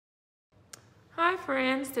Hi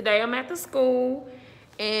friends, today I'm at the school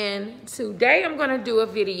and today I'm gonna do a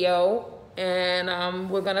video and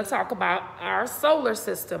we're gonna talk about our solar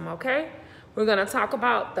system, okay? We're gonna talk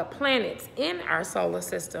about the planets in our solar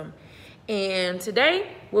system. And today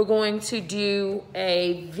we're going to do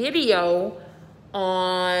a video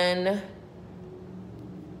on,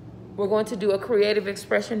 we're going to do a creative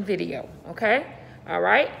expression video, okay? All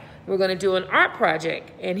right? We're gonna do an art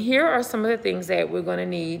project, and here are some of the things that we're gonna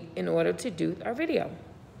need in order to do our video.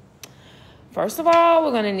 First of all,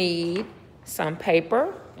 we're gonna need some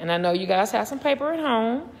paper, and I know you guys have some paper at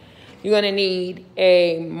home. You're gonna need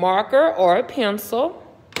a marker or a pencil,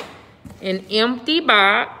 an empty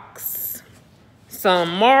box,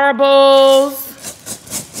 some marbles,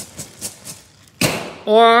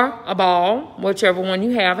 or a ball, whichever one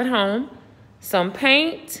you have at home, some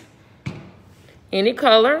paint, any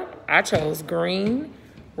color. I chose green,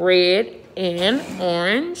 red, and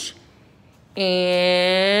orange.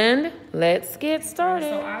 And let's get started.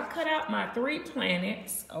 So I cut out my 3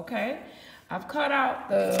 planets, okay? I've cut out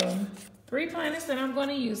the 3 planets that I'm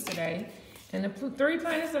gonna use today. And the 3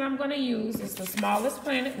 planets that I'm gonna use is the smallest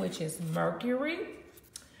planet, which is Mercury,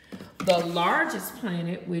 the largest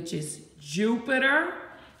planet, which is Jupiter,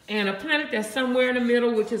 and a planet that's somewhere in the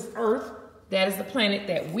middle, which is Earth. That is the planet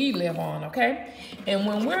that we live on, okay? And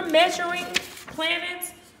when we're measuring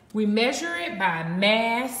planets, we measure it by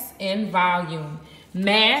mass and volume.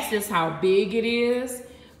 Mass is how big it is.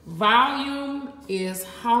 Volume is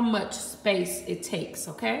how much space it takes,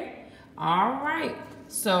 okay? All right,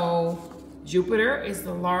 so Jupiter is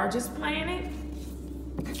the largest planet.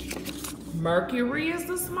 Mercury is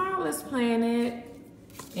the smallest planet.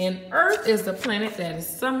 And Earth is the planet that is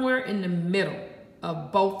somewhere in the middle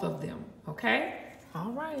of both of them. Okay,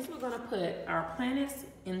 all right, so we're gonna put our planets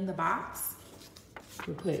in the box.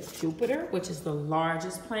 We put Jupiter, which is the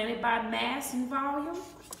largest planet by mass and volume.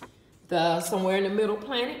 The somewhere in the middle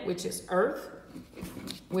planet, which is Earth,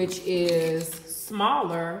 which is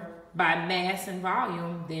smaller by mass and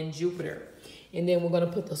volume than Jupiter. And then we're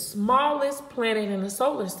gonna put the smallest planet in the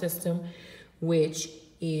solar system, which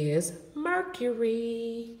is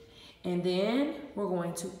Mercury. And then we're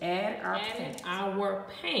going to add our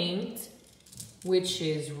paint, which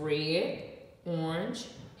is red, orange,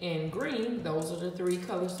 and green. Those are the 3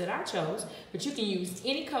 colors that I chose, but you can use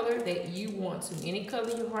any color that you want to, any color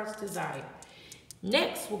your heart's desire.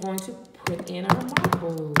 Next, we're going to put in our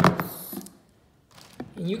marbles.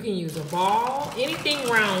 And you can use a ball, anything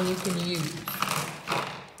round you can use.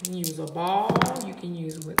 You can use a ball, you can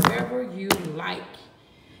use whatever you like.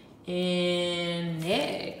 And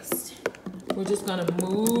next, we're just gonna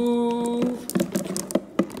move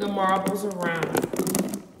the marbles around.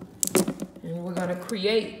 And we're gonna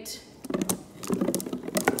create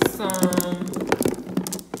something.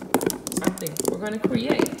 We're gonna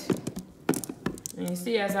create. And you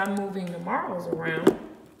see, as I'm moving the marbles around,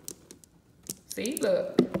 see,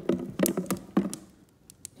 look.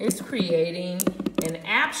 It's creating an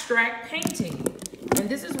abstract painting. And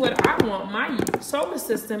this is what I want my solar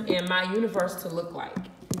system and my universe to look like.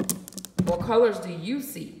 What colors do you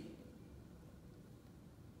see?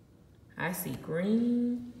 I see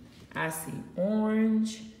green, I see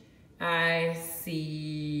orange, I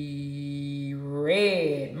see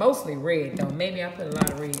red, mostly red though. Maybe I put a lot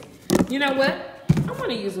of red. You know what? I want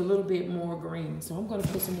to use a little bit more green, so I'm going to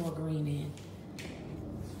put some more green in.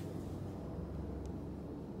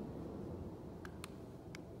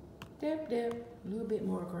 Dip, dip. A little bit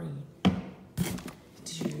more green.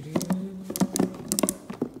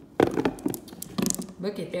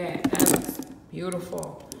 Look at that. That looks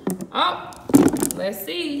beautiful. Oh, let's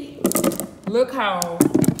see. Look how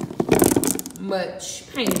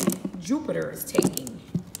much paint Jupiter is taking.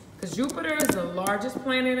 Because Jupiter is the largest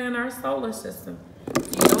planet in our solar system. Do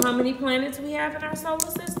you know how many planets we have in our solar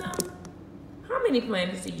system? How many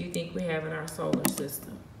planets do you think we have in our solar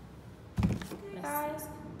system? Guys,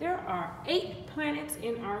 there are 8 planets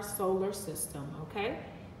in our solar system, okay?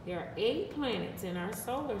 There are 8 planets in our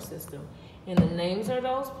solar system. And the names of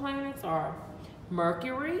those planets are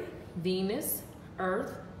Mercury, Venus,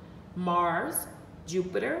 Earth, Mars,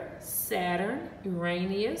 Jupiter, Saturn,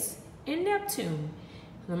 Uranus, and Neptune.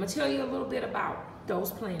 I'm gonna tell you a little bit about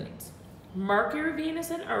those planets. Mercury, Venus,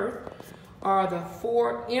 and Earth are the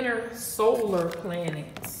 4 inner solar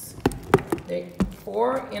planets. They're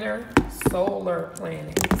 4 inner solar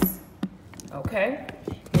planets, okay?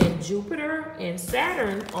 And Jupiter and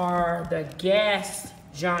Saturn are the gas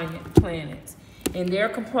giant planets. And they're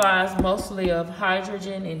comprised mostly of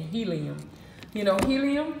hydrogen and helium. You know,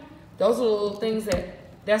 helium, those are little things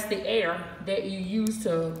that's the air that you use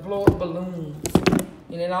to blow up balloons.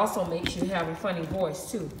 And it also makes you have a funny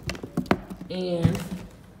voice too. And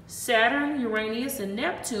Saturn, Uranus, and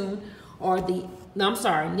Neptune are the, no, I'm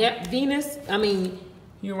sorry,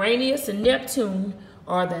 Uranus and Neptune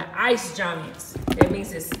are the ice giants. That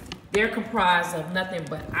means they're comprised of nothing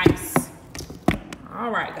but ice.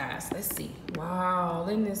 All right, guys, let's see. Wow,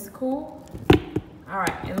 isn't this cool? All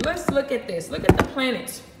right, and let's look at this. Look at the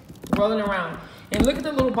planets rolling around. And look at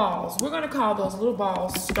the little balls. We're gonna call those little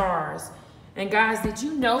balls stars. And guys, did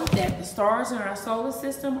you know that the stars in our solar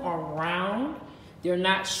system are round? They're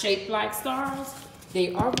not shaped like stars.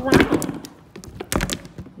 They are round.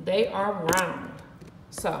 They are round.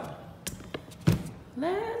 So,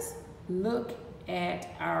 let's look at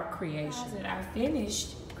our creation. I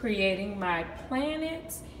finished creating my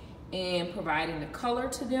planets and providing the color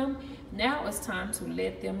to them. Now it's time to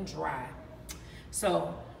let them dry.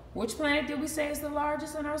 So, which planet did we say is the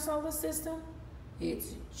largest in our solar system?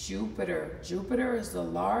 It's Jupiter. Jupiter is the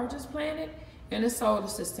largest planet in the solar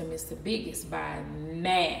system. It's the biggest by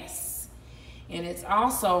mass. And it's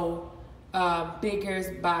also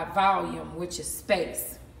bigger by volume, which is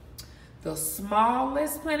space. The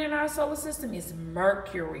smallest planet in our solar system is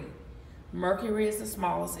Mercury. Mercury is the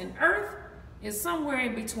smallest, and Earth is somewhere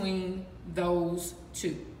in between those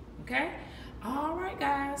two, okay? All right,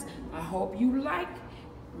 guys, I hope you like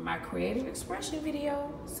my creative expression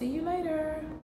video. See you later.